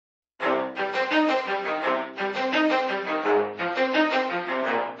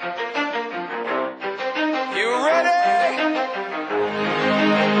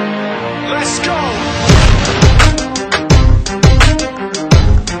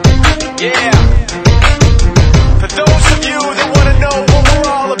Yeah. For those of you that wanna know what we're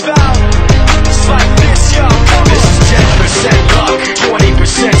all about, it's like this, y'all. This is 10% luck, 20%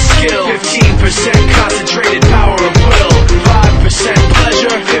 skill, 15% concentrated power of will, 5%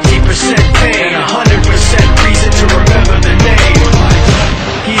 pleasure, 50% pain, and 100% reason to remember the name.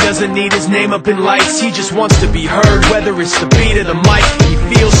 He doesn't need his name up in lights, he just wants to be heard, whether it's the beat or the mic. He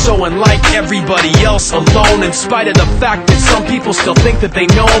feels so unlike everybody else, alone, in spite of the fact that some people still think that they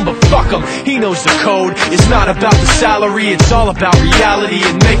know him. But fuck him, he knows the code. It's not about the salary, it's all about reality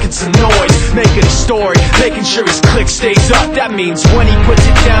and making some noise, making a story, making sure his click stays up. That means when he puts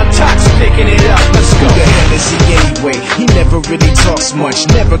it down, Tox picking it up. Let's go. Who the hell is he anyway? He never really talks much,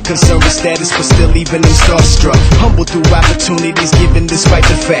 never concerned with status, but still even him starstruck. Humble through opportunities given despite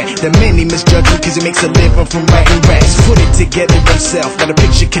the fact that many misjudge him cause he makes a living from writing raps. Put it together himself, got a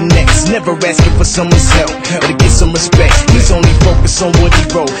picture connects, never asking for someone's help or to get some respect. He's only focused on what he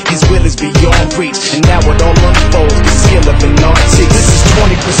wrote, his will is beyond reach, and now it all unfolds, the skill of an artist. This is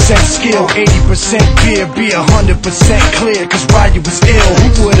 20% skill, 80% fear, be 100% clear, cause Ryu was ill.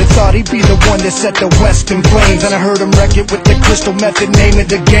 Who would've thought he'd be the one that set the West in flames? And I heard him wreck it with the crystal method, name of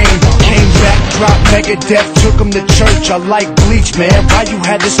the game. Came back, dropped Megadeth, took him to church. I like Bleach, man, Ryu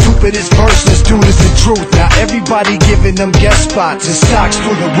had the stupidest verse, this dude is the truth. Now everybody giving them guest spots and stocks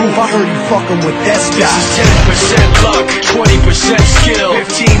through the roof. I heard you fucking with that This is 10% luck, 20% skill,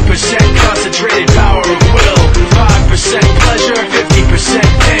 15% concentrated power of will, 5% pleasure, 50%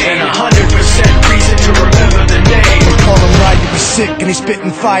 pain, and 100% reason to remember the name. They call him Ryu, he's sick and he's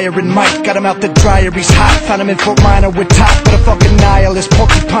spitting fire and Mike got him out the dryer, he's hot. Found him in Fort Minor with top, but a fucking nihilist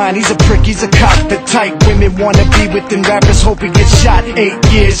porcupine. He's a prick, he's a cop. The type women wanna be within rappers, hope he gets shot. 8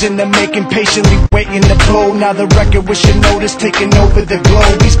 years in the making, patiently waiting to blow. Now the record with your notice taking over the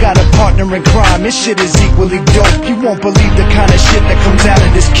globe. He's got a partner in crime, his shit is equally dope. You won't believe the kind of shit that comes out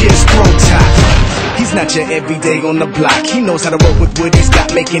of this kid's throat. He's not your everyday on the block. He knows how to work with what he's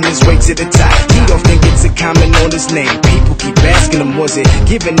got, making his way to the top. He don't think it's a comment on his name. People keep asking him, was it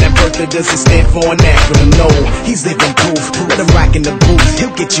given that birth, or does it stand for an acronym? No, he's living proof. Let him rock in the booth.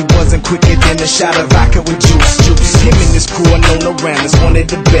 He'll get you buzzing quicker than a shot of vodka with juice. Him and his crew are known around as one of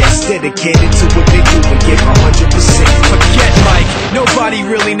the best, dedicated to what they do and give 100%. Forget Mike, nobody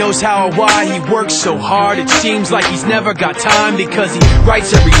really knows how or why he works so hard. It seems like he's never got time, because he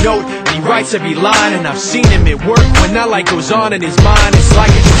writes every note, he writes every line, and I've seen him at work when that light goes on in his mind. It's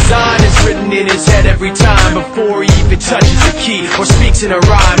like a design is written in his head every time before he even touches a key or speaks in a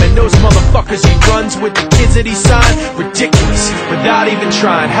rhyme. And those motherfuckers he runs with, the kids that he signed, ridiculous, without even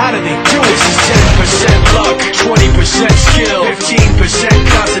trying. How do they do it? This is 10% luck, 20% skill, 15%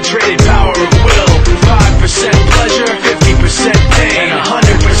 concentrated power of will, 5%